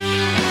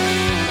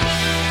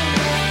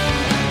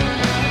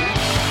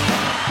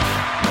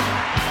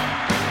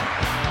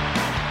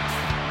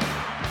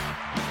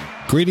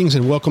Greetings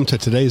and welcome to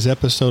today's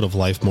episode of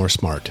Life More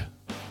Smart.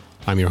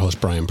 I'm your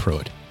host, Brian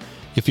Pruitt.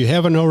 If you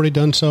haven't already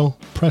done so,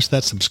 press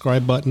that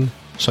subscribe button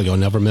so you'll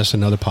never miss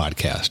another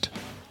podcast.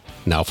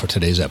 Now for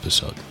today's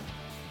episode.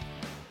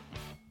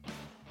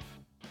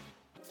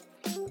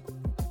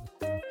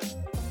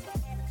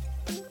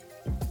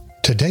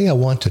 Today I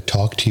want to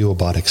talk to you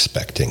about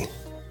expecting.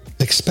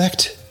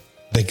 Expect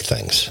big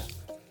things.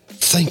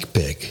 Think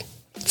big.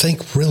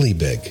 Think really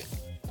big.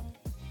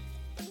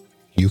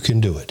 You can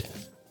do it.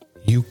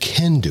 You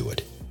can do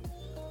it.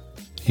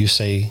 You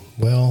say,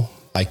 well,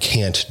 I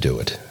can't do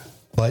it.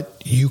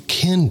 But you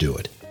can do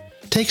it.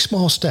 Take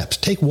small steps.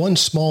 Take one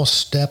small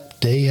step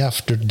day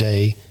after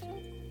day.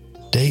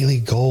 Daily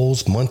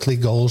goals, monthly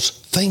goals.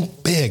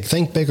 Think big.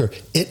 Think bigger.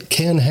 It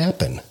can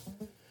happen.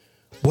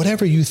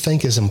 Whatever you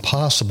think is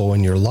impossible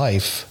in your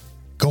life,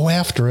 go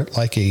after it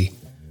like a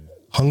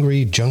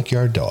hungry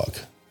junkyard dog.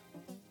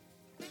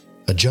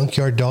 A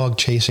junkyard dog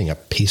chasing a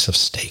piece of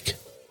steak.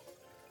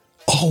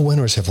 All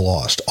winners have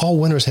lost. All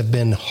winners have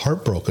been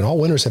heartbroken. All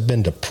winners have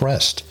been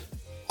depressed.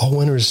 All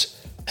winners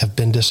have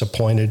been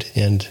disappointed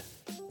and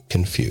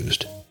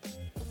confused.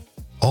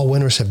 All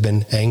winners have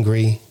been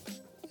angry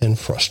and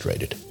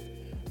frustrated.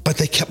 But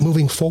they kept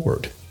moving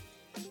forward.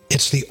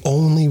 It's the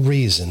only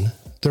reason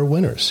they're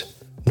winners.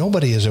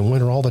 Nobody is a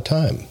winner all the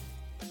time.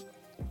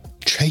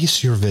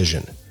 Chase your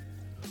vision.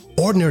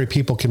 Ordinary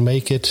people can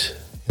make it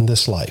in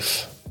this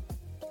life.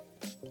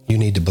 You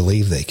need to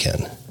believe they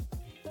can.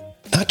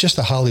 Not just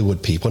the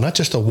Hollywood people, not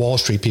just the Wall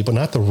Street people,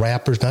 not the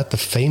rappers, not the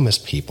famous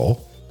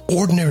people.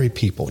 Ordinary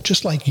people,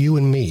 just like you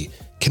and me,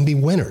 can be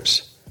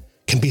winners,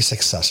 can be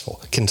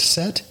successful, can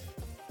set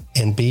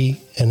and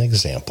be an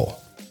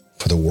example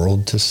for the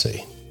world to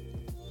see.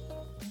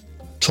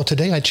 So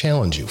today I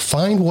challenge you,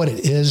 find what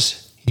it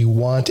is you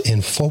want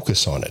and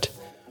focus on it.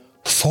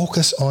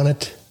 Focus on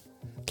it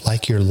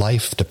like your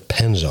life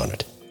depends on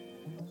it.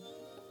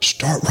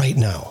 Start right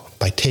now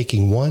by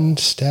taking one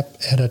step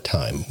at a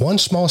time, one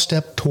small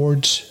step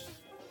towards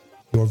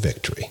your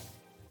victory.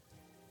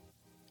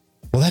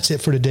 Well, that's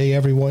it for today,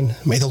 everyone.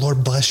 May the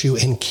Lord bless you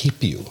and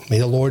keep you. May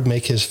the Lord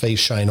make his face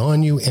shine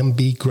on you and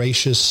be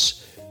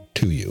gracious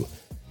to you.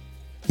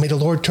 May the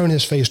Lord turn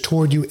his face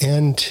toward you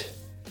and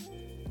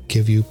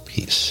give you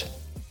peace.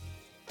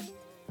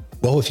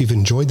 Well, if you've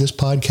enjoyed this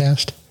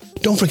podcast,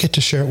 don't forget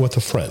to share it with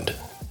a friend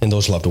and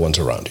those loved ones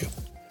around you.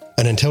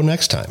 And until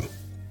next time,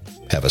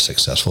 have a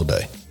successful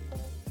day.